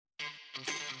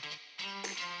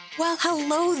Well,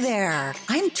 hello there.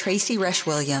 I'm Tracy Resch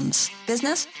Williams,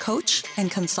 business coach and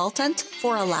consultant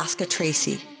for Alaska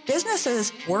Tracy.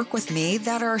 Businesses work with me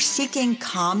that are seeking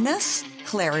calmness,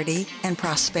 clarity, and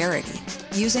prosperity.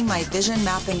 Using my vision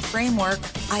mapping framework,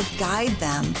 I guide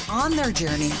them on their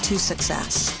journey to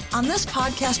success. On this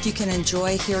podcast, you can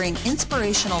enjoy hearing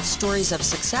inspirational stories of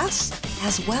success,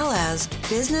 as well as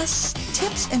business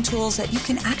tips and tools that you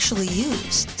can actually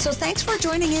use. So thanks for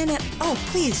joining in. And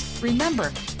please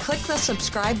remember, click the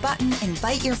subscribe button,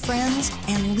 invite your friends,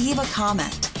 and leave a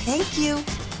comment. Thank you.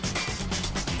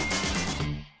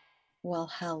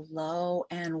 Well, hello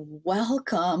and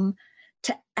welcome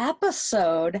to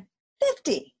episode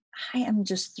 50. I am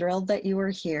just thrilled that you are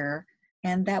here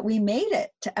and that we made it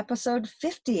to episode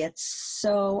 50. It's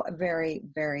so very,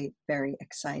 very, very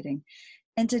exciting.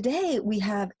 And today we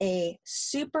have a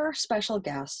super special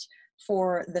guest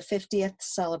for the 50th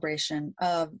celebration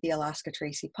of the Alaska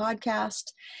Tracy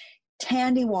podcast,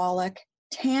 Tandy Wallach.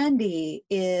 Tandy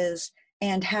is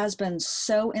and has been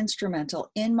so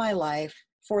instrumental in my life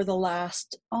for the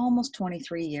last almost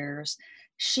 23 years.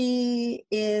 She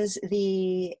is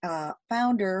the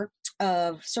founder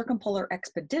of Circumpolar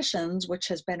Expeditions, which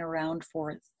has been around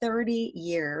for 30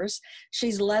 years.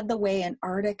 She's led the way in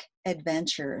Arctic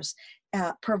adventures,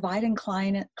 providing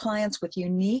clients with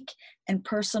unique and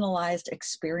personalized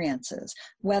experiences,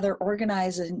 whether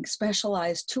organizing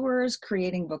specialized tours,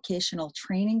 creating vocational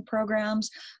training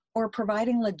programs, or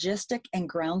providing logistic and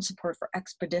ground support for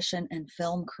expedition and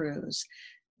film crews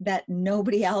that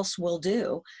nobody else will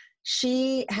do.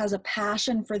 She has a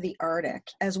passion for the Arctic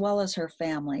as well as her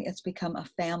family. It's become a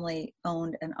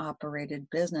family-owned and operated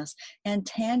business. And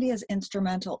Tandy is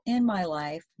instrumental in my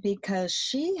life because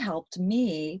she helped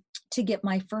me to get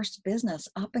my first business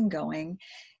up and going.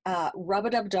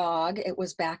 Rub-a-Dub Dog, it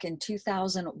was back in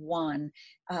 2001.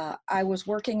 I was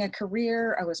working a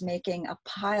career, I was making a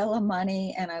pile of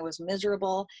money, and I was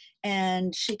miserable.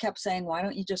 And she kept saying, why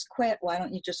don't you just quit? Why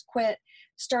don't you just quit?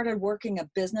 Started working a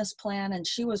business plan, and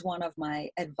she was one of my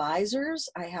advisors.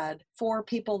 I had 4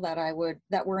 people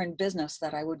that were in business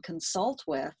that I would consult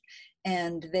with,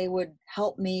 and they would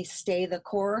help me stay the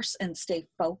course and stay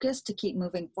focused to keep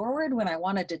moving forward when I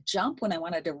wanted to jump, when I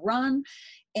wanted to run.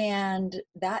 And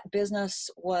that business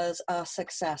was a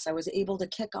success. I was able to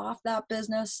kick off that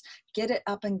business, get it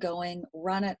up and going,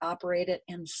 run it, operate it,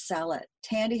 and sell it.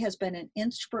 Tandy has been an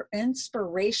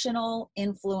inspirational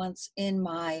influence in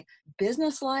my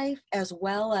business life, as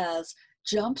well as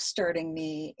jump-starting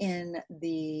me in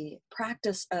the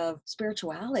practice of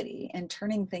spirituality and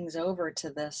turning things over to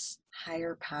this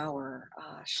higher power.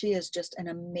 She is just an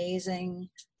amazing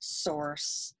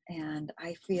source, and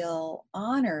I feel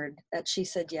honored that she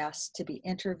said yes to be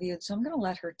interviewed. So I'm going to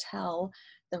let her tell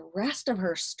the rest of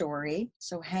her story.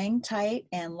 So hang tight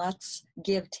and let's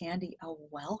give Tandy a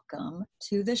welcome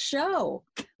to the show.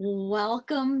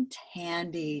 Welcome,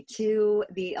 Tandy, to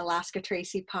the Alaska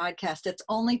Tracy podcast. It's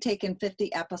only taken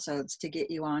 50 episodes to get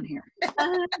you on here.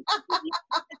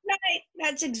 Right.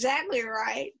 That's exactly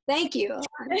right. Thank you.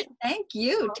 Thank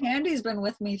you. Tandy's been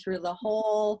with me through the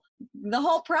whole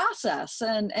process,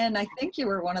 and I think you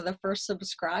were one of the first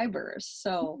subscribers.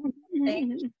 So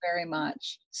thank you very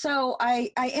much. So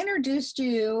I introduced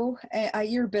you,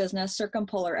 your business,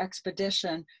 Circumpolar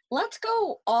Expedition. Let's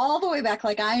go all the way back.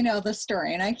 Like, I know the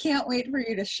story, and I can't wait for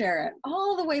you to share it.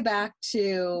 All the way back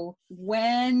to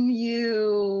when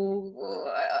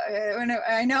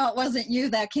I know it wasn't you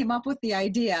that came up with the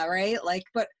idea, right? Like,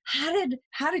 but how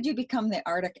did you become the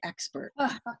Arctic expert?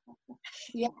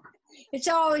 Yeah. It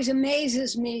always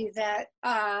amazes me that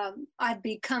I've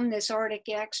become this Arctic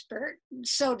expert,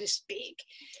 so to speak,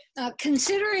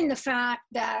 considering the fact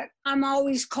that I'm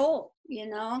always cold,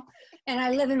 and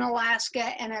I live in Alaska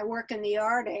and I work in the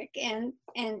Arctic, and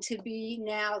to be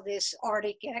now this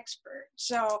Arctic expert.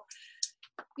 So,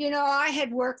 I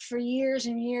had worked for years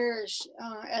and years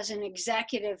as an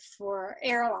executive for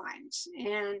airlines,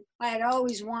 and I had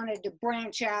always wanted to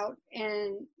branch out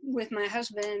and with my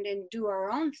husband and do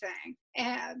our own thing,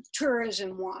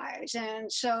 tourism wise.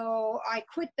 And so I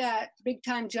quit that big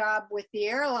time job with the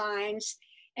airlines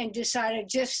and decided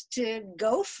just to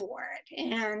go for it.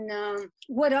 And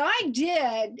what I did,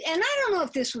 and I don't know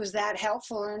if this was that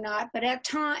helpful or not, but at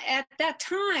that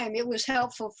time it was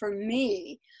helpful for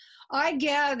me. I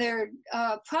gathered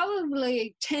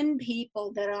probably 10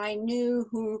 people that I knew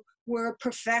who were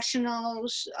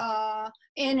professionals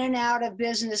in and out of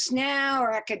business now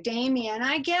or academia, and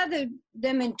I gathered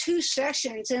them in 2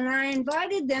 sessions, and I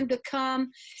invited them to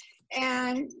come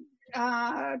and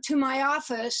to my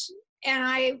office, and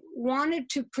I wanted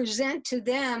to present to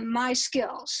them my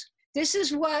skills. this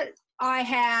is what I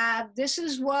have. This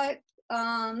is what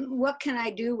can I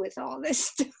do with all this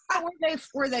stuff?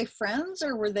 Were they friends,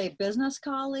 or were they business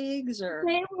colleagues, or?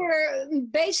 They were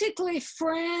basically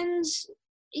friends.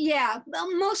 Yeah,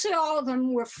 mostly all of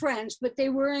them were friends, but they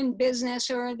were in business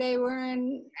or they were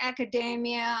in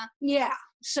academia. Yeah.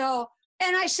 So,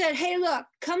 and I said, hey, look,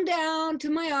 come down to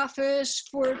my office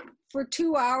for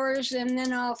 2 hours and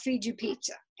then I'll feed you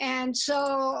pizza. And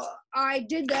so I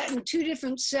did that in 2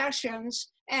 different sessions.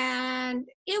 And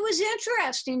it was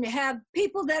interesting to have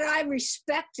people that I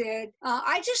respected.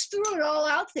 I just threw it all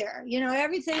out there. You know,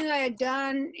 everything I had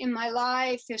done in my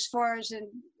life as far as a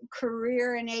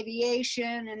career in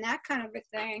aviation and that kind of a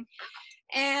thing.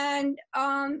 And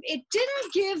it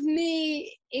didn't give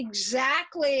me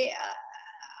exactly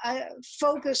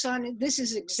focus on it. This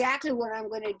is exactly what I'm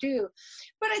going to do.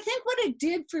 But I think what it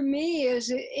did for me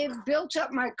is it built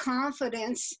up my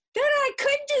confidence that I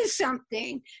could do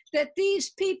something, that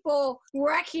these people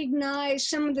recognize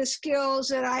some of the skills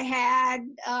that I had,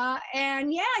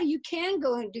 and yeah, you can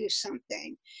go and do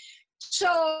something.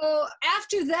 So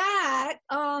after that,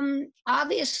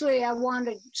 obviously I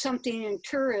wanted something in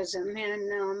tourism,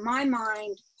 and my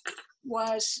mind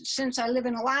was, since I live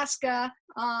in Alaska,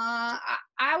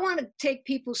 I want to take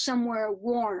people somewhere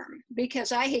warm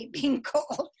because I hate being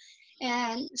cold.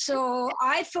 And so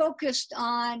I focused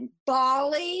on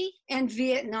Bali and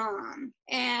Vietnam.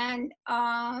 And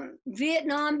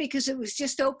Vietnam, because it was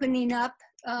just opening up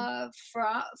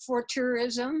for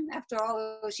tourism after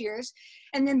all those years.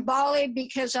 And then Bali,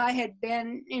 because I had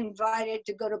been invited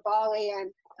to go to Bali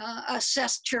and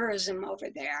assess tourism over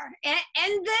there. And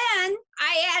then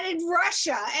I added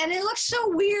Russia, and it looks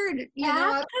so weird, you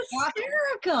know.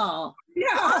 Hysterical.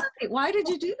 Yeah. Why did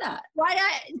you do that?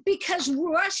 Because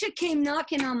Russia came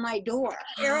knocking on my door.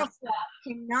 Aeroflot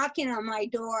came knocking on my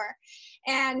door.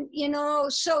 And, you know,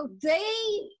 so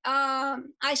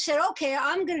I said, okay,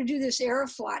 I'm going to do this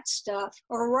Aeroflot stuff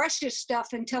or Russia stuff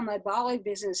until my Bali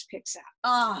business picks up.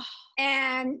 Oh.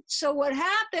 And so what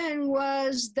happened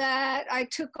was that I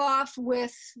took off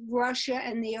with Russia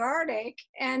and the Arctic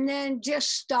and then just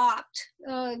stopped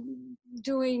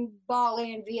doing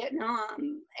Bali and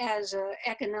Vietnam as an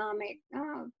economic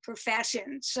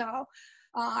profession. So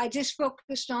I just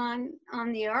focused on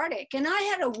the Arctic. And I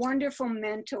had a wonderful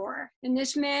mentor. And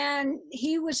this man,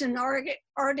 he was an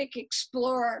Arctic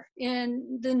explorer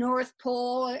in the North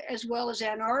Pole as well as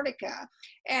Antarctica.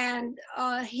 And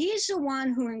he's the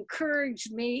one who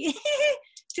encouraged me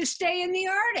to stay in the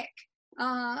Arctic.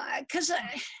 Because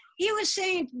he was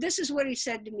saying, this is what he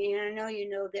said to me, and I know you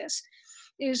know this,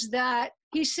 is that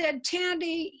he said,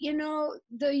 Tandy, you know,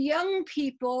 the young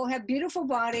people have beautiful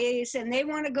bodies and they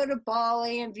want to go to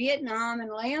Bali and Vietnam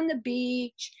and lay on the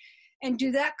beach and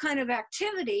do that kind of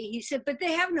activity. He said, but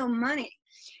they have no money.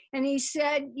 And he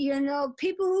said, you know,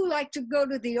 people who like to go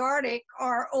to the Arctic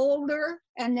are older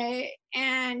and they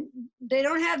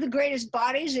don't have the greatest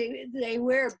bodies. They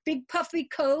wear big puffy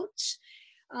coats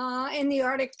in the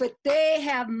Arctic, but they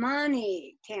have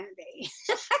money, Tandy.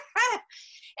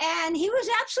 And he was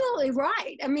absolutely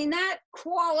right. I mean, that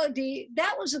quality,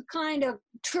 that was the kind of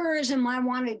tourism I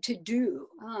wanted to do.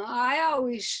 I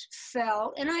always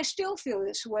felt, and I still feel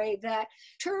this way, that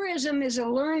tourism is a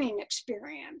learning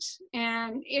experience.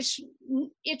 And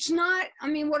it's not, I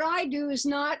mean, what I do is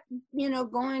not, you know,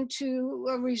 going to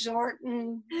a resort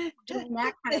and doing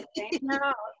that kind of thing.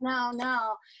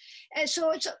 No. And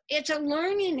so it's a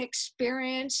learning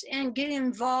experience and get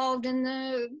involved in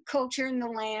the culture and the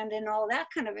land and all that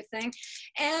kind of a thing.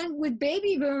 And with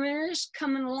baby boomers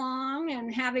coming along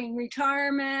and having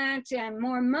retirement and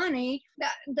more money,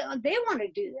 they want to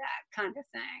do that kind of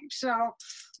thing. So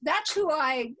that's who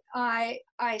I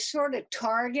sort of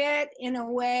target in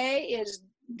a way, is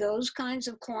those kinds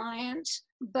of clients.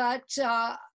 But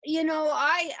you know,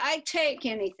 I take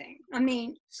anything. I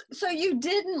mean, so you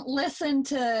didn't listen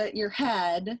to your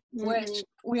head, which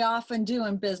we often do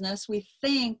in business. We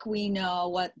think we know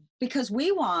what, because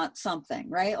we want something,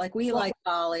 right? Like we like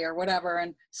Bali or whatever.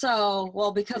 And so,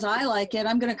 well, because I like it,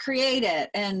 I'm going to create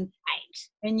it. And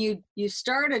you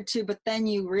started to, but then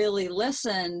you really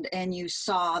listened and you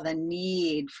saw the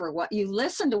need for what you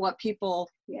listened to, what people,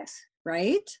 yes.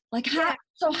 Right? Like how,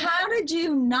 so how did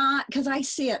you not, because I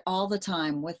see it all the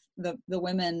time with the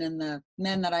women and the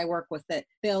men that I work with, that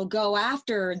they'll go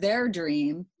after their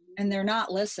dream and they're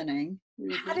not listening.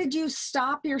 How did you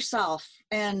stop yourself?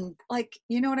 And like,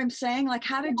 you know what I'm saying? Like,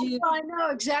 how did you? I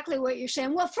know exactly what you're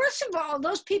saying. Well, first of all,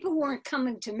 those people weren't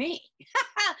coming to me.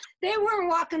 they weren't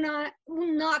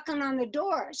knocking on the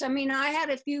doors. I mean, I had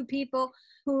a few people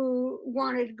who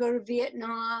wanted to go to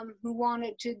Vietnam, who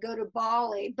wanted to go to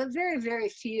Bali, but very, very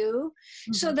few.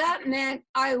 Mm-hmm. So that meant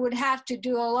I would have to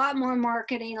do a lot more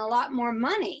marketing, a lot more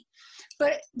money.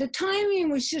 But the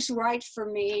timing was just right for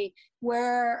me,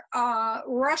 where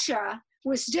Russia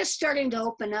was just starting to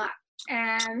open up,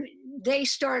 and they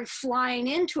started flying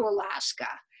into Alaska.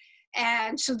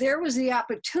 And so there was the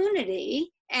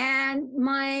opportunity. And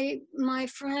my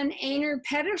friend Einar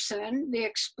Pedersen, the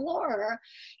explorer,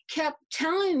 kept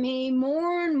telling me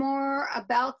more and more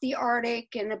about the Arctic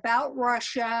and about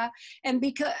Russia. And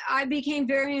because I became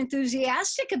very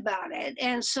enthusiastic about it.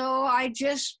 And so I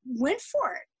just went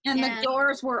for it. And the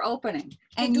doors were opening.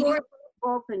 And the doors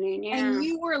were opening, yeah. And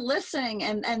you were listening,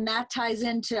 and that ties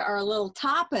into our little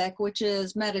topic, which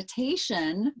is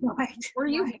meditation. Right. Were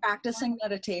you practicing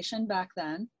meditation back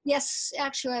then? Yes,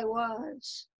 actually I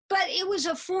was. But it was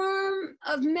a form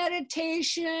of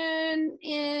meditation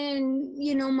in,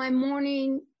 you know, my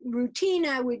morning routine.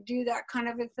 I would do that kind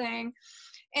of a thing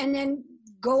and then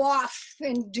go off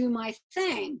and do my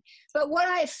thing. But what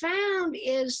I found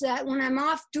is that when I'm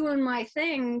off doing my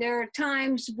thing, there are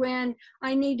times when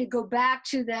I need to go back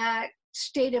to that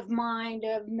state of mind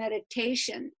of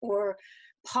meditation or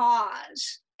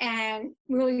pause and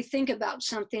really think about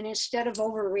something instead of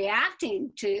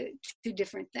overreacting to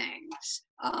different things.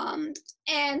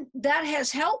 And that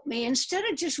has helped me. Instead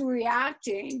of just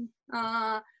reacting,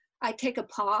 I take a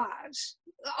pause.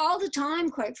 All the time,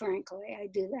 quite frankly, I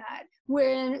do that.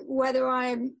 Whether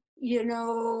I'm, you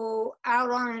know,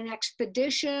 out on an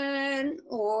expedition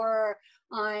or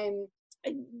I'm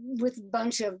with a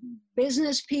bunch of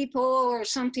business people or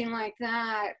something like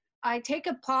that, I take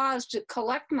a pause to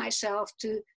collect myself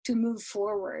to move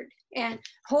forward. And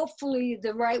hopefully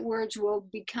the right words will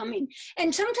be coming.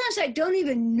 And sometimes I don't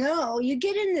even know. You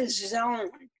get in this zone.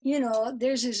 You know,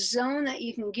 there's a zone that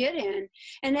you can get in,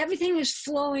 and everything is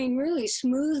flowing really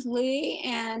smoothly,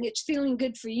 and it's feeling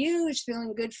good for you. It's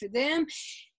feeling good for them.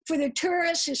 For the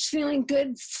tourists, it's feeling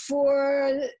good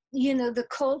for, you know, the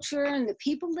culture and the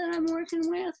people that I'm working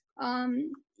with.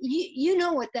 You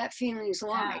know what that feeling is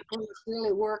like when it's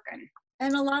really working.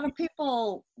 And a lot of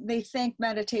people, they think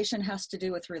meditation has to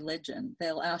do with religion.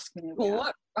 They'll ask me, well,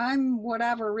 what? I'm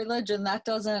whatever religion, that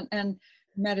doesn't, and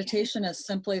meditation is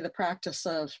simply the practice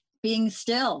of being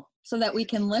still so that we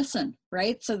can listen,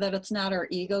 right? So that it's not our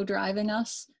ego driving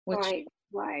us, which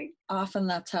right. Often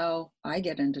that's how I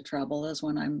get into trouble, is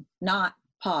when I'm not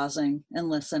pausing and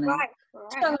listening. Right.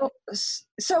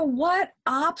 So what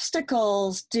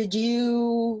obstacles did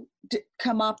you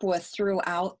come up with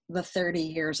throughout the 30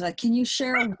 years? Like, can you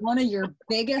share one of your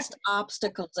biggest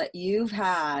obstacles that you've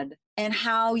had and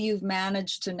how you've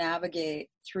managed to navigate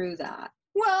through that?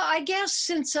 Well, I guess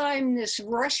since I'm this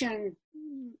Russian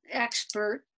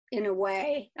expert in a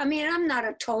way, I mean, I'm not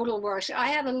a total Russian. I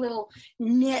have a little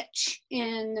niche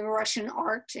in the Russian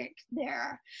Arctic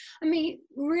there. I mean,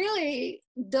 really,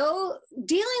 though,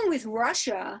 dealing with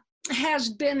Russia has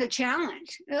been a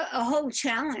challenge, a whole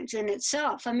challenge in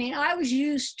itself. I mean, I was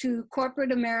used to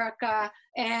corporate America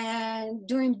and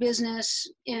doing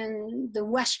business in the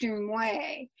Western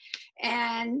way.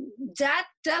 And that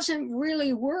doesn't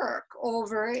really work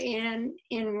over in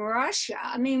Russia.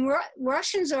 I mean,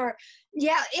 Russians are,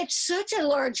 it's such a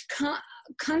large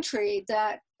country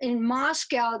that in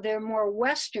Moscow, they're more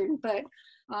Western, but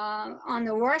on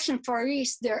the Russian Far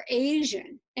East, they're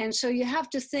Asian. And so you have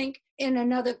to think in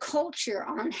another culture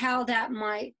on how that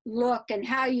might look and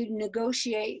how you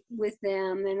negotiate with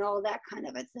them and all that kind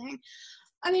of a thing.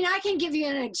 I mean, I can give you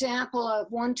an example of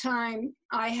one time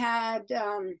I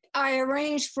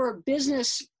arranged for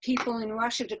business people in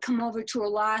Russia to come over to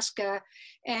Alaska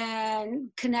and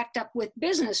connect up with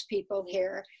business people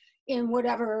here in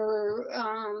whatever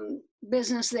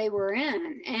business they were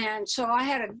in. And so I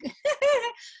had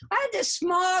this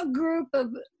small group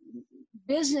of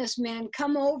businessmen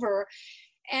come over,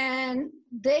 and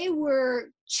they were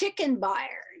chicken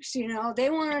buyers. You know, they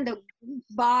wanted to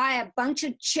buy a bunch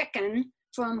of chicken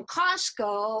from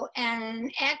Costco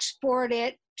and export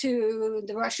it to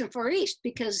the Russian Far East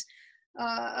because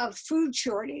of food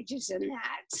shortages and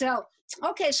that. So,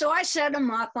 okay, so I set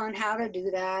them up on how to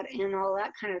do that and all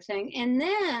that kind of thing. And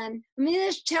then, I mean,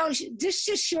 this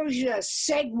just shows you a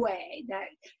segue that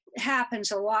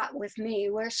happens a lot with me,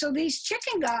 so these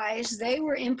chicken guys, they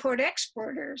were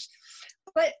import-exporters,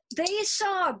 but they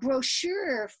saw a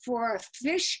brochure for a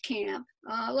fish camp,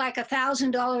 like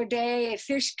 $1,000 a day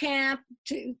fish camp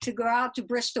to go out to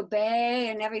Bristol Bay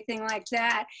and everything like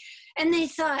that. And they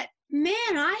thought, man,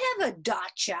 I have a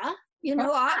dacha. You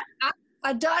know,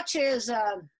 a dacha is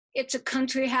it's a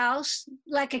country house,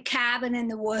 like a cabin in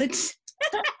the woods.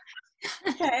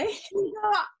 Okay.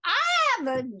 I have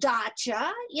a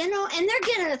dacha, and they're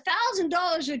getting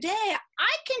 $1,000 a day.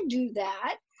 I can do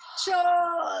that. So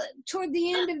toward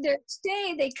the end of their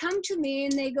stay, they come to me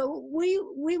and they go, we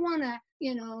want to,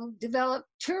 develop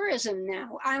tourism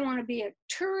now. I want to be a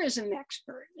tourism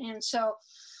expert. And so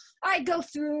I go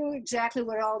through exactly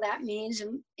what all that means.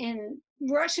 And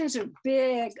Russians are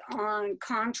big on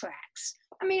contracts.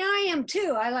 I mean, I am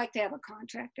too. I like to have a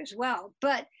contract as well.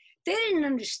 But they didn't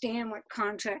understand what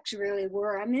contracts really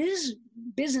were. I mean, this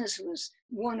business was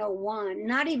 101,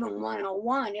 not even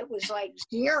 101. It was like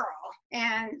 0.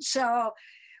 And so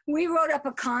we wrote up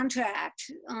a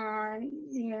contract on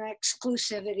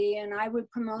exclusivity, and I would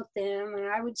promote them, and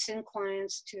I would send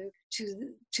clients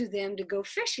to them to go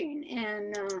fishing.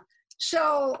 And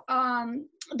so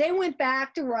they went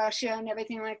back to Russia and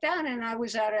everything like that. And I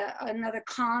was at another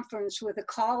conference with a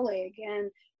colleague,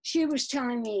 and she was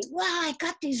telling me, well, I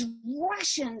got these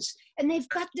Russians and they've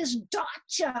got this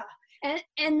dacha,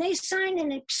 and they signed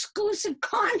an exclusive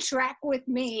contract with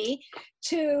me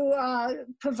to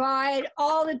provide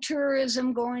all the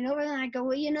tourism going over there. And I go,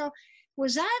 well,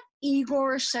 was that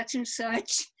Igor such and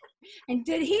such? And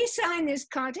did he sign this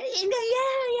contract? Yeah.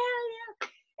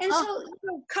 And so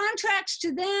contracts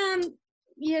to them,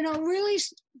 really,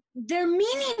 they're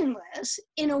meaningless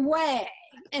in a way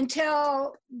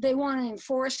until they want to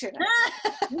enforce it.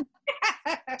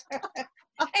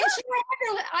 And so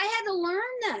I had to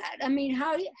learn that. I mean,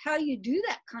 how you do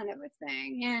that kind of a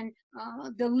thing, and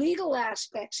the legal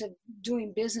aspects of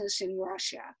doing business in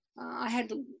Russia. I had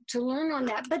to learn on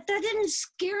that, but that didn't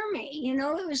scare me.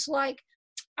 It was like,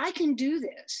 I can do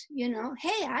this.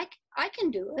 Hey, I can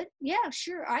do it. Yeah,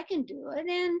 sure, I can do it,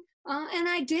 and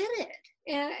I did it.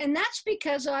 And that's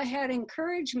because I had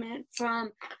encouragement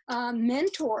from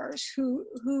mentors who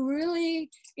really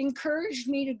encouraged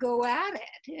me to go at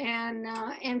it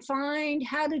and find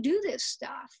how to do this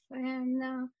stuff. And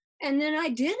then I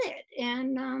did it,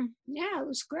 and it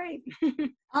was great.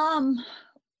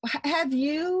 Do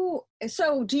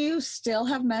you still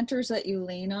have mentors that you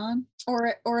lean on,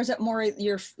 or is it more I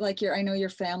know your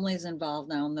family's involved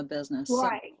now in the business,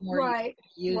 right, so right.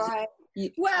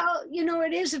 Well,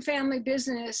 it is a family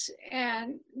business,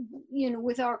 and,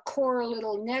 with our core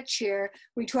little niche here,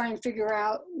 we try and figure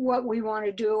out what we want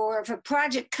to do, or if a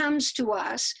project comes to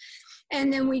us,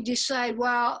 and then we decide,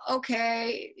 well,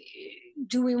 okay,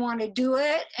 do we want to do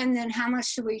it? And then how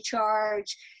much do we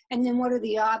charge? And then what are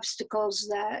the obstacles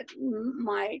that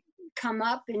might come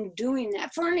up in doing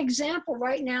that? For an example,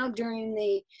 right now during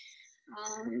the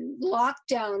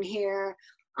lockdown here,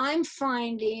 I'm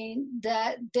finding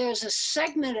that there's a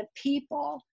segment of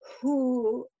people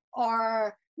who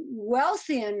are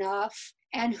wealthy enough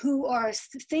and who are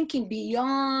thinking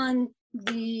beyond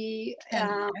the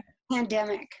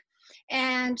pandemic.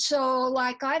 And so,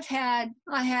 like, I had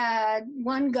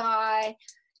one guy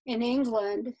in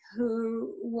England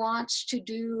who wants to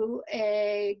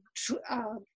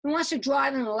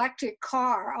drive an electric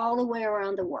car all the way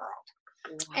around the world.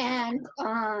 Wow. And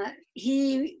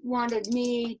he wanted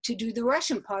me to do the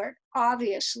Russian part,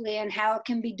 obviously, and how it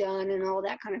can be done and all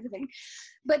that kind of thing.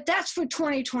 But that's for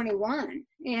 2021.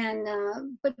 And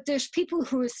but there's people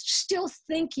who are still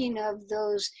thinking of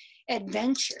those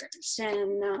adventures,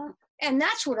 and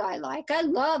that's what I like. I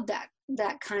love that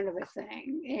kind of a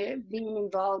thing, being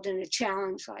involved in a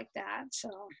challenge like that.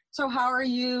 So how are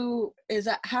you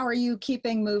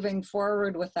keeping moving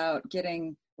forward without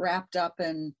getting wrapped up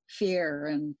in fear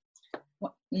and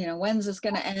when's this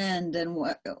going to end, and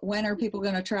when are people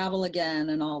going to travel again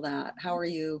and all that? How are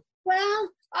you? Well,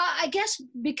 I guess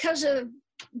because of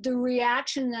the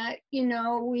reaction that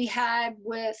we had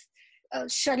with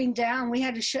shutting down, we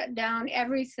had to shut down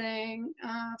everything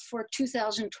for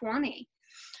 2020.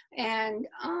 And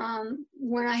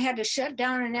when I had to shut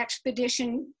down an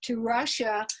expedition to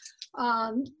Russia,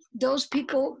 those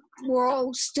people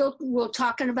were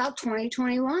talking about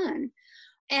 2021.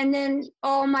 And then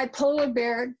all my polar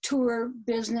bear tour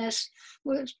business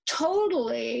was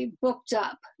totally booked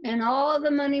up, and all of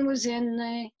the money was in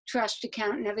the trust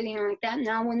account and everything like that.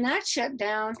 Now, when that shut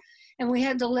down and we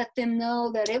had to let them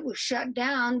know that it was shut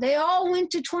down, they all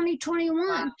went to 2021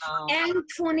 wow. and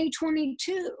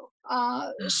 2022.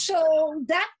 So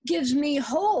that gives me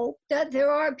hope that there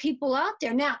are people out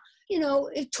there. Now,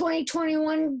 if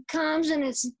 2021 comes and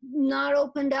it's not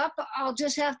opened up, I'll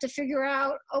just have to figure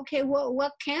out, okay,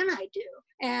 what can I do?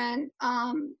 And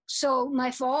so my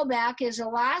fallback is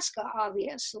Alaska,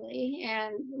 obviously.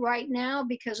 And right now,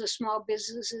 because of small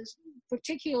businesses,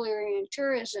 particularly in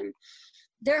tourism,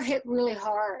 they're hit really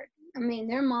hard. I mean,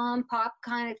 they're mom and pop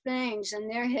kind of things,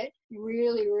 and they're hit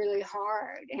really, really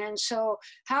hard. And so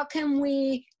how can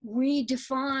we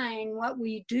redefine what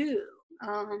we do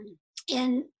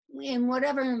in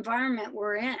whatever environment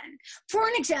we're in? For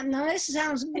an example, now this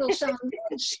will sound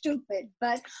stupid,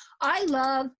 but I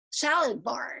love salad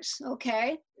bars,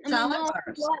 okay? Salad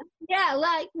bars. Yeah,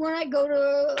 like when I go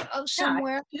to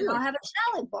somewhere, I'll have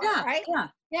a salad bar, right?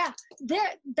 Yeah.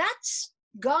 That's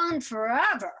gone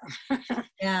forever.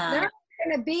 Yeah. There aren't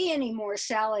going to be any more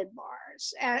salad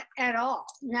bars at all.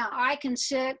 Now I can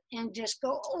sit and just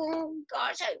go, oh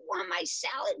gosh, I want my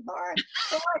salad bar.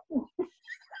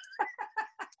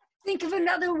 Think of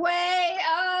another way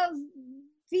of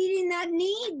feeding that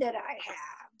need that I have.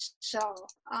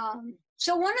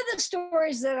 So one of the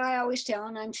stories that I always tell,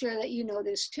 and I'm sure that you know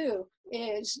this too,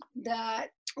 is that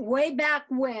way back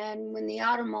when the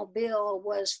automobile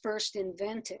was first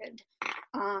invented,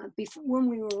 before, when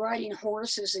we were riding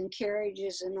horses and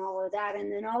carriages and all of that,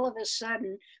 and then all of a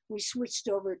sudden we switched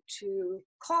over to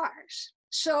cars.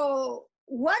 So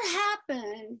what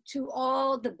happened to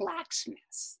all the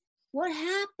blacksmiths? What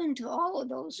happened to all of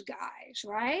those guys,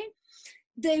 right?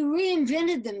 They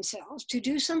reinvented themselves to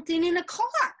do something in a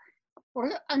car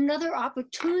or another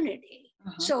opportunity.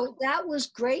 So that was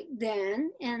great then,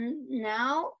 and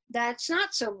now that's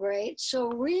not so great.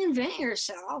 So reinvent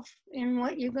yourself in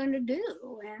what you're going to do,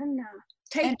 and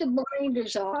take the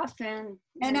blinders off and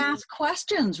ask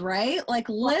questions, right? Like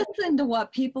listen to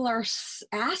what people are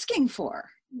asking for.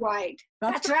 Right.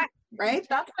 That's right. Right?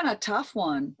 That's been a tough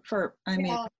one for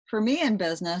me in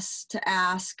business to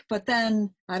ask, but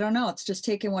then I don't know, it's just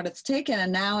taking what it's taken.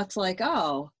 And now it's like,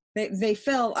 oh,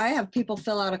 I have people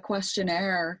fill out a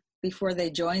questionnaire before they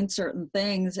join certain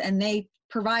things and they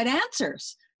provide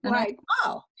answers. And right.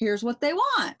 Here's what they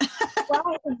want.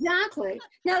 Right, exactly.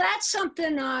 Now that's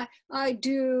something I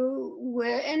do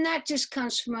with, and that just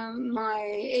comes from my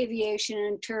aviation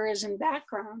and tourism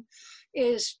background,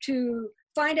 is to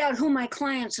find out who my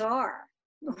clients are.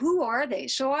 Who are they?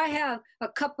 So I have a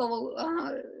couple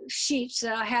sheets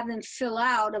that I have them fill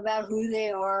out about who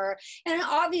they are. And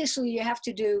obviously you have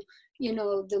to do,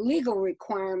 the legal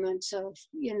requirements of,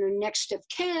 next of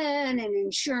kin and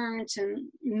insurance and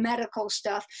medical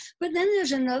stuff. But then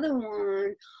there's another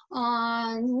one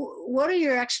on what are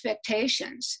your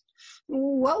expectations?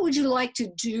 What would you like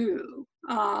to do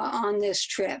on this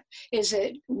trip? Is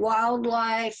it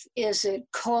wildlife? Is it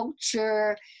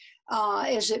culture?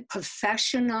 Is it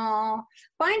professional?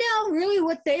 Find out really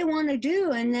what they want to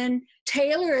do and then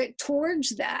tailor it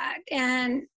towards that.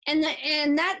 And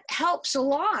that helps a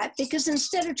lot, because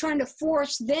instead of trying to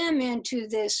force them into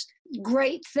this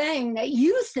great thing that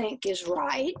you think is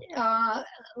right,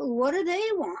 what do they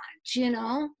want,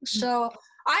 So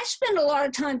I spend a lot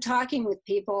of time talking with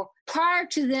people prior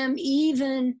to them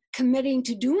even committing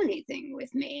to do anything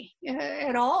with me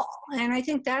at all. And I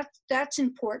think that's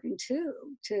important too,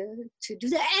 to do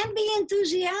that and be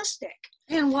enthusiastic.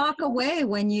 And walk away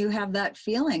when you have that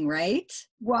feeling, right?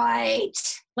 Right.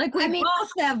 Like we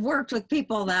both have worked with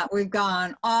people that we've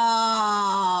gone,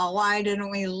 oh, why didn't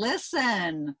we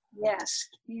listen? Yes.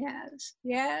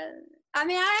 Yeah. I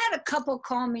had a couple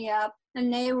call me up,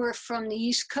 and they were from the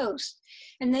East Coast,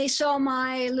 and they saw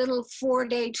my little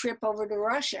 4-day trip over to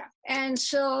Russia. And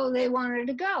so they wanted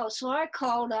to go. So I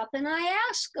called up and I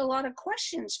asked a lot of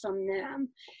questions from them.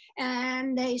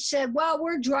 And they said, well,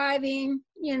 we're driving,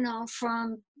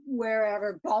 from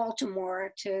wherever,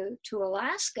 Baltimore to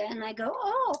Alaska. And I go,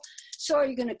 oh, so are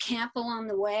you going to camp along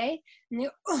the way? And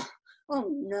they're, oh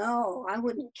no, I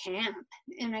wouldn't camp.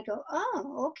 And I go,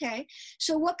 oh, okay.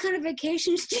 So what kind of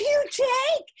vacations do you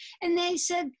take? And they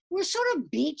said, we're sort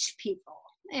of beach people.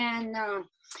 And,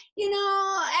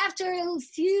 after a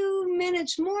few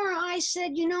minutes more, I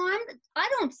said, I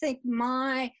don't think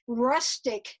my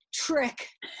rustic trek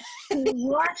to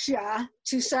Russia,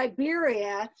 to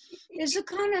Siberia, is the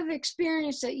kind of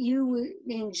experience that you would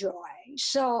enjoy.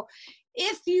 So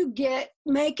if you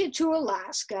make it to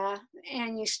Alaska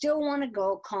and you still want to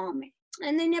go, call me.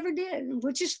 And they never did,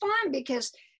 which is fine,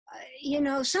 because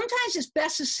sometimes it's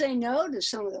best to say no to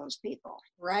some of those people.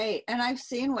 Right. And I've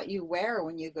seen what you wear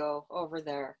when you go over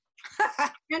there.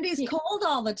 Andy's cold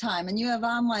all the time, and you have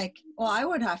on I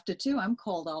would have to too. I'm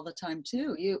cold all the time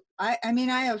too. I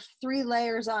have 3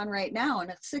 layers on right now, and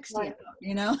it's 60 right. of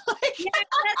them,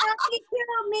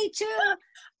 Me too.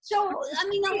 So,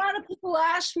 a lot of people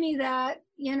ask me that,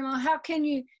 how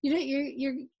can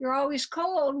you're always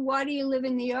cold. Why do you live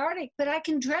in the Arctic? But I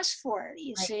can dress for it,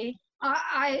 you see.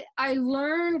 I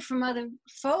learned from other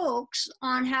folks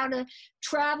on how to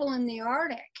travel in the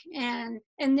Arctic, and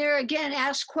there again,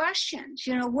 ask questions.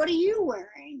 What are you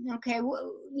wearing? Okay,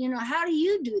 how do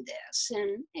you do this?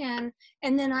 And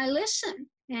then I listen,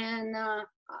 and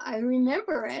I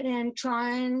remember it and try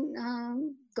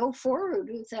and go forward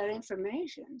with that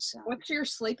information. So, what's your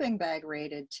sleeping bag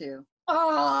rated to?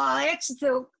 Oh,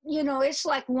 it's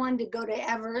like one to go to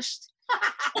Everest.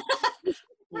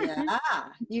 Yeah,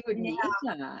 you would need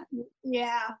that.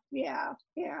 Yeah.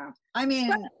 I mean,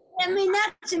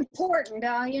 that's important.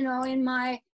 I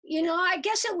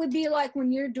guess it would be like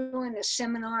when you're doing a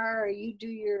seminar or you do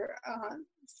your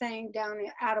thing down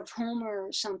out of Homer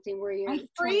or something where I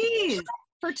freeze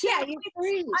for 2 Yeah, nights. you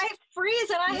freeze. I freeze,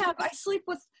 and I sleep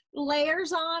with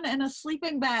layers on and a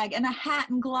sleeping bag and a hat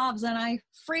and gloves, and I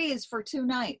freeze for 2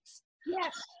 nights.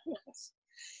 Yes.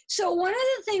 So one of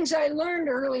the things I learned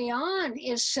early on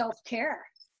is self-care,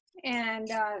 and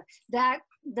that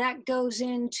goes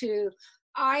into,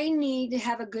 I need to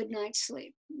have a good night's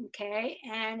sleep, okay?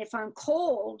 And if I'm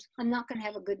cold, I'm not going to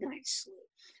have a good night's sleep.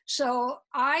 So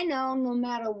I know no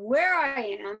matter where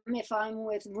I am, if I'm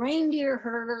with reindeer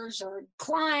herders or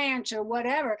clients or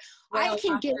whatever, I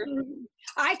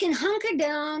can hunker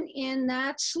down in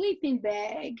that sleeping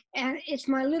bag, and it's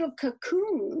my little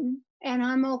cocoon, and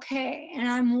I'm okay, and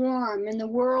I'm warm, and the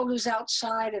world is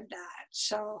outside of that.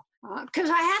 So, because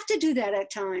I have to do that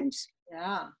at times.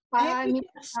 Yeah. I mean,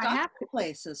 I have to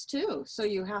places too, so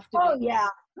you have to. Oh yeah.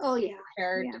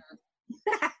 Prepared.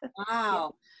 Yeah.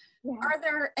 Wow. Yeah. Are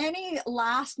there any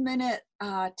last minute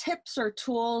tips or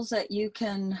tools that you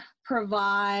can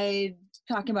provide,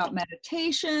 talking about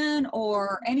meditation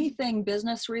or anything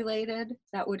business related,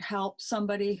 that would help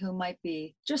somebody who might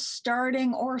be just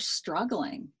starting or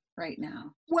struggling right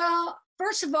now? Well,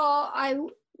 first of all, I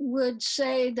would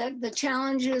say that the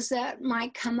challenges that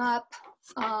might come up,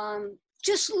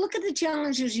 just look at the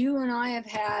challenges you and I have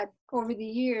had over the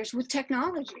years with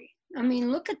technology. I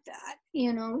mean, look at that,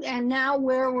 and now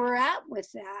where we're at with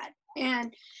that.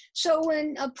 And so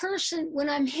when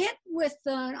I'm hit with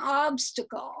an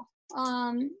obstacle,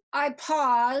 I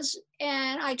pause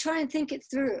and I try and think it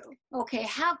through. Okay,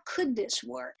 how could this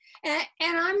work? And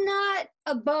I'm not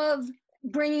above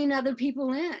bringing other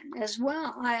people in as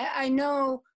well. I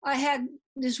know I had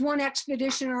this one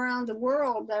expedition around the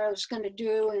world that I was going to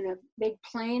do in a big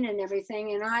plane and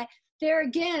everything, and I there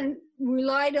again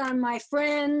relied on my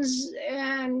friends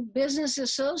and business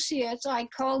associates. I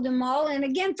called them all in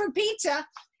again for pizza,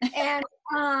 and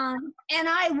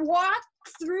I walked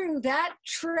through that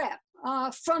trip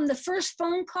from the first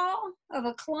phone call of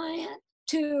a client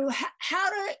to how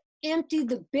to empty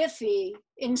the Biffy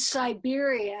in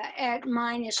Siberia at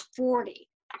 -40.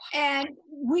 And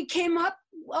we came up,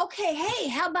 okay, hey,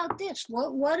 how about this?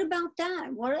 What about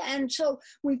that? And so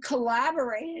we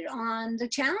collaborated on the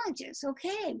challenges.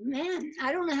 Okay, man,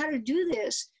 I don't know how to do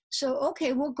this. So,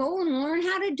 okay, we'll go and learn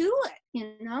how to do it,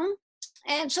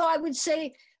 And so I would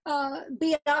say,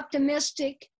 be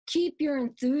optimistic, keep your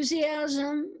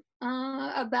enthusiasm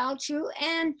about you,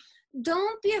 and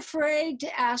don't be afraid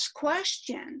to ask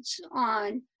questions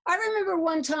I remember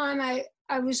one time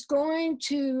I was going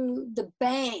to the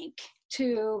bank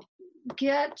to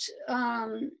get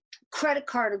credit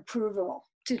card approval,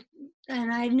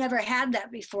 and I'd never had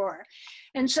that before.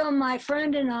 And so my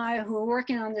friend and I, who were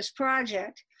working on this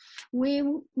project, we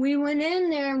went in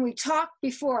there and we talked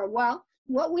before. Well,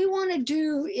 what we want to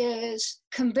do is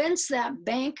convince that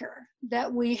banker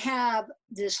that we have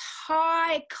this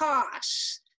high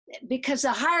cost, because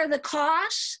the higher the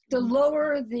cost, the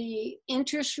lower the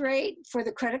interest rate for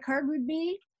the credit card would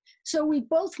be. So we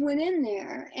both went in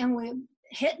there and we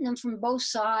hitting them from both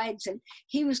sides, and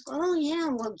he was going, oh yeah,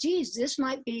 well geez, this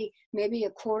might be maybe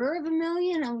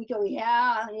 $250,000. And we go,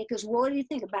 yeah. And he goes, well, what do you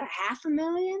think, about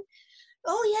 $500,000?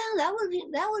 Oh yeah,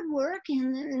 that would work.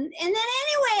 And then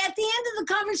anyway, at the end of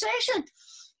the conversation,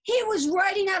 he was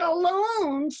writing out a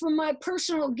loan for my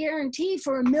personal guarantee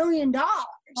for $1 million.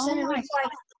 And it was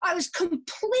like, I was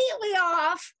completely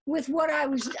off with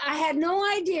I had no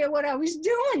idea what I was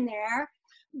doing there,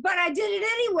 but I did it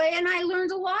anyway, and I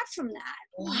learned a lot from that.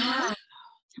 Wow.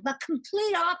 The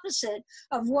complete opposite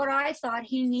of what I thought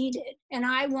he needed. And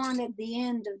I wanted the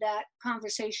end of that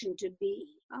conversation to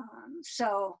be.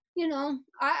 So,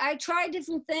 I tried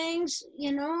different things,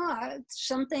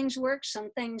 some things work, some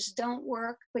things don't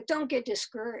work, but don't get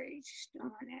discouraged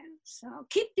on it. So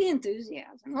keep the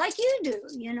enthusiasm like you do,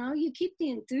 you keep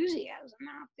the enthusiasm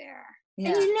out there. Yeah.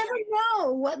 And you never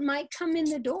know what might come in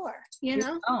the door, You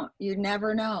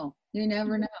never know. You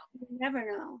never know. You never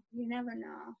know. You never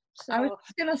know. So I was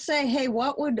gonna say, hey,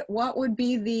 what would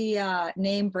be the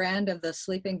name brand of the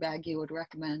sleeping bag you would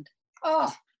recommend?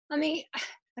 oh, I mean,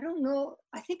 I don't know.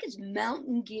 I think it's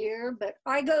Mountain Gear, but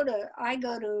I go to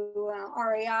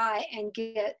REI and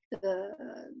get The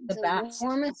best.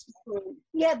 warmest food.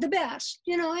 Yeah, the best.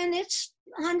 You know, and it's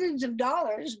hundreds of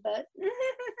dollars, but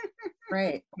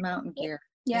Right, Mountain Gear.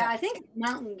 yeah, I think it's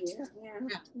Mountain Gear.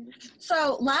 Yeah.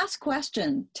 So, last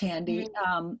question, Tandy.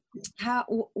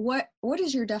 What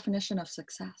is your definition of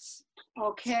success?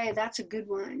 Okay, that's a good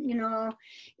one. You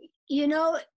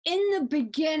know, in the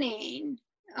beginning,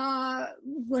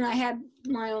 when I had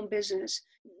my own business,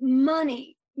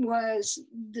 money was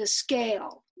the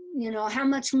scale. You know, how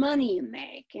much money you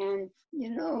make, and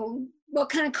what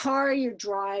kind of car you're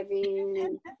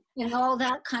driving, and all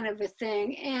that kind of a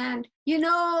thing. And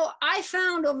I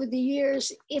found over the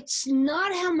years, it's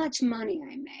not how much money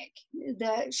I make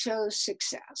that shows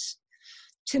success.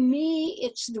 To me,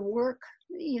 it's the work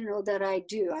that I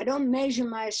do. I don't measure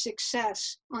my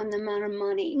success on the amount of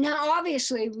money. Now,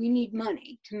 obviously, we need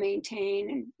money to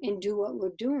maintain and do what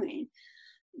we're doing.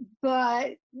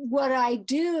 But what I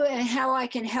do and how I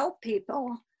can help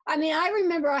people. I mean, I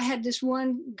remember I had this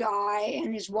one guy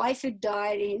and his wife had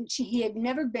died and he had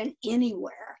never been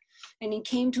anywhere. And he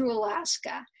came to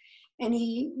Alaska and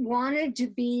he wanted to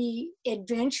be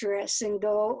adventurous and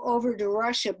go over to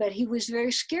Russia, but he was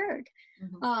very scared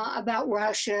about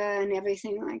Russia and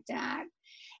everything like that.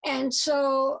 And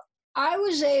so I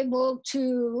was able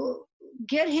to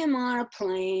get him on a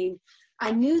plane.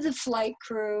 I knew the flight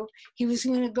crew. He was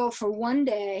going to go for one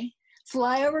day,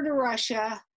 fly over to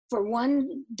Russia for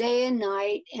one day and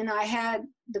night. And I had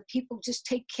the people just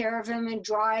take care of him and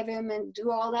drive him and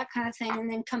do all that kind of thing,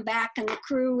 and then come back. And the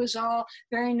crew was all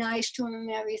very nice to him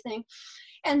and everything.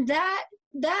 And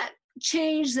that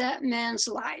changed that man's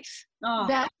life. Oh.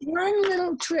 That one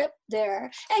little trip there.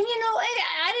 And,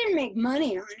 I didn't make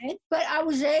money on it, but I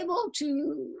was able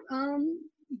to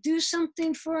do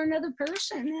something for another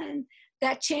person, and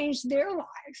that changed their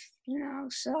life,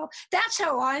 So that's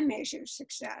how I measure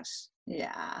success.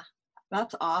 Yeah,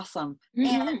 that's awesome.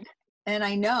 Mm-hmm. And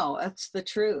I know it's the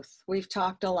truth. We've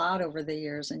talked a lot over the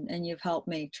years, and you've helped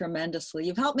me tremendously.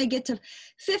 You've helped me get to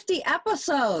 50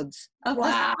 episodes of this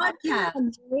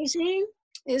podcast. Amazing.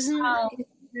 Isn't it?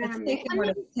 It's taken what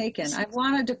it's taken. I've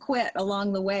wanted to quit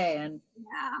along the way.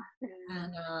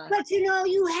 But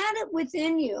you had it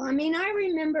within you. I mean, I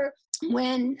remember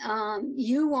when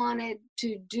you wanted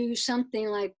to do something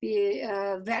like be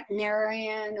a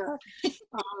veterinarian or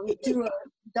do a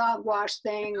dog wash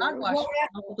thing.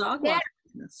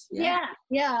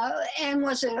 Yeah. And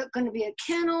was it going to be a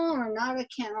kennel or not a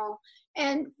kennel?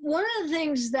 And one of the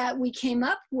things that we came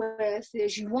up with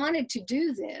is you wanted to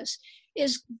do this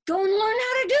is go and learn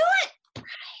how to do it.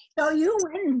 So you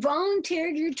went and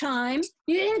volunteered your time.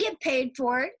 You didn't get paid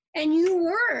for it. And you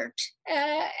worked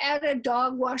at a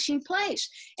dog washing place.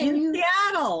 And in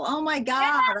Seattle. Oh my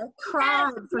God. I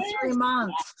cried for 3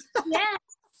 months.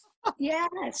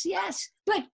 Yes.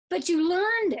 But you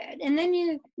learned it. And then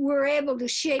you were able to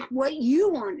shape what you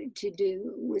wanted to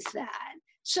do with that.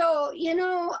 So,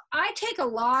 I take a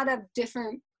lot of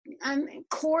different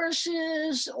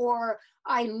courses, or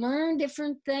I learn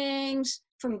different things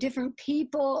from different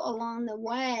people along the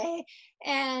way.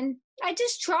 And I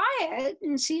just try it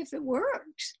and see if it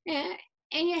works. And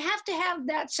you have to have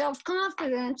that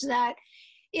self-confidence that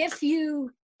if you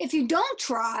don't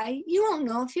try, you won't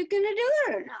know if you're going to do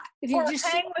it or not. If you just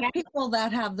hang with people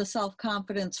that have the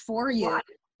self-confidence for you,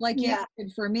 like you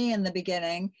did for me in the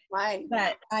beginning,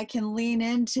 that I can lean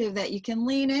into, that you can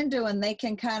lean into, and they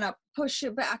can kind of push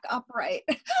you back upright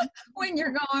when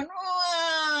you're going,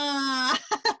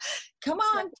 come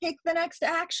on, take the next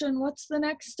action. What's the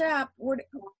next step? What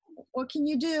can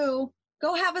you do?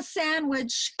 Go have a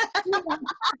sandwich.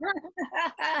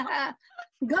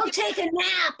 Go take a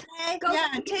nap.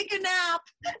 Take a nap.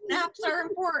 Naps are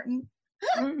important.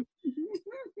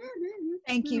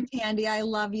 Thank you, Tandy. I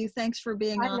love you. Thanks for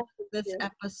being on this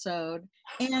episode.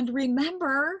 And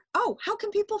remember, how can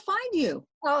people find you?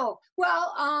 Oh,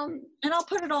 well, and I'll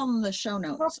put it all in the show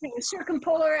notes. Okay,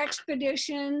 Circumpolar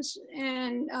Expeditions,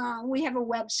 and we have a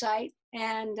website,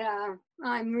 and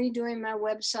I'm redoing my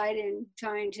website and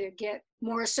trying to get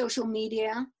more social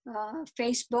media,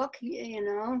 Facebook,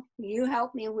 you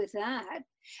helped me with that.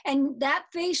 And that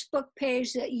Facebook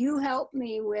page that you helped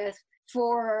me with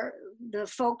for the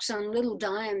folks on Little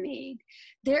Diomede,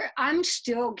 I'm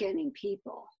still getting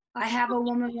people. I have a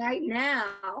woman right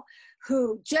now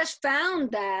who just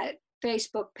found that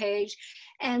Facebook page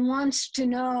and wants to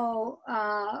know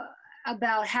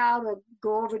about how to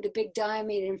go over to Big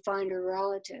Diomede and find her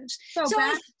relatives. So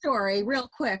backstory, real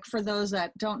quick, for those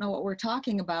that don't know what we're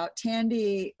talking about,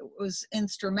 Tandy was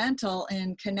instrumental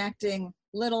in connecting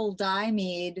Little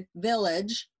Diomede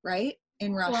village, right,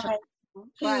 in Russia,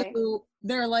 right.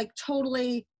 They're like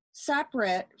totally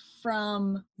separate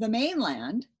from the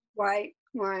mainland. Right.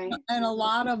 And a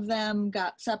lot of them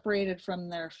got separated from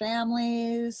their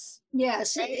families.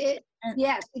 Yes,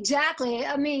 yes, exactly.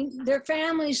 I mean, their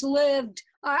families lived,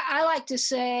 I like to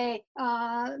say,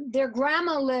 their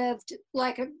grandma lived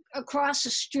like across the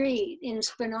street in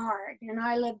Spenard. And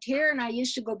I lived here, and I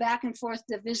used to go back and forth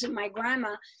to visit my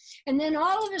grandma. And then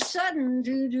all of a sudden,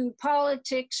 due to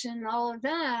politics and all of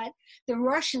that, the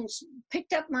Russians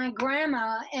picked up my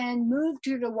grandma and moved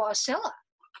her to Wasilla.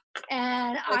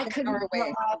 And like I couldn't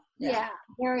drive,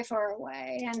 very far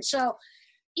away. And so,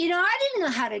 you know, I didn't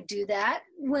know how to do that.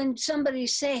 When somebody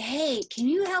say, hey, can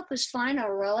you help us find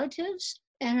our relatives?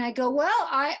 And I go, well,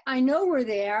 I know where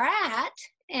they are at.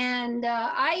 And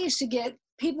I used to get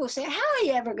people say, how are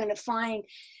you ever going to find,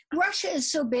 Russia is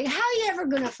so big, how are you ever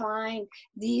going to find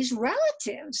these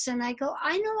relatives? And I go,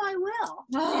 I know I will.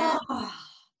 Oh,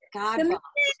 God.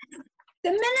 The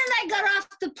minute I got off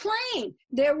the plane,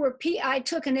 there were I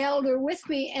took an elder with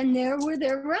me, and there were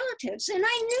their relatives, and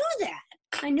I knew that.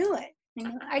 I knew it.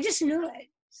 I just knew it.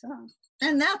 So.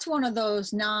 And that's one of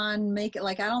those make it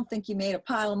like, I don't think you made a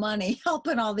pile of money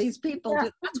helping all these people. Yeah.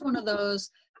 That's one of those,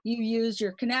 you use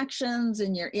your connections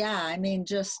and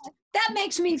just. That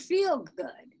makes me feel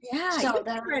good. Yeah, so you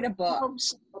should write a book.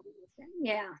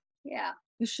 Yeah.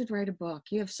 You should write a book.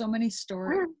 You have so many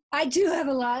stories. I do have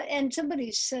a lot, and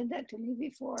somebody said that to me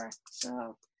before.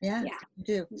 So yeah, you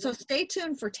do. So stay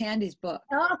tuned for Tandy's book.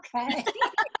 Okay.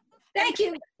 Thank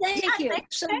you. Thank you.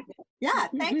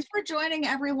 Thanks for joining,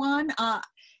 everyone.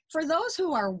 For those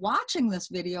who are watching this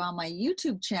video on my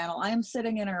YouTube channel, I am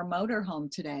sitting in our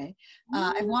motorhome today.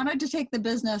 I wanted to take the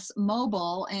business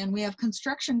mobile, and we have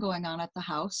construction going on at the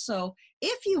house. So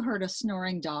if you heard a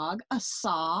snoring dog, a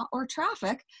saw, or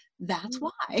traffic, that's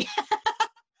why.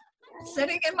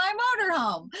 Sitting in my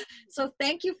motorhome. So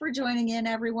thank you for joining in,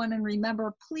 everyone. And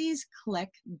remember, please click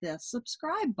the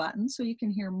subscribe button so you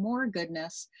can hear more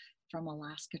goodness from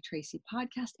Alaska Tracy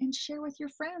Podcast and share with your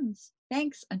friends.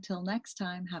 Thanks. Until next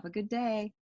time, have a good day.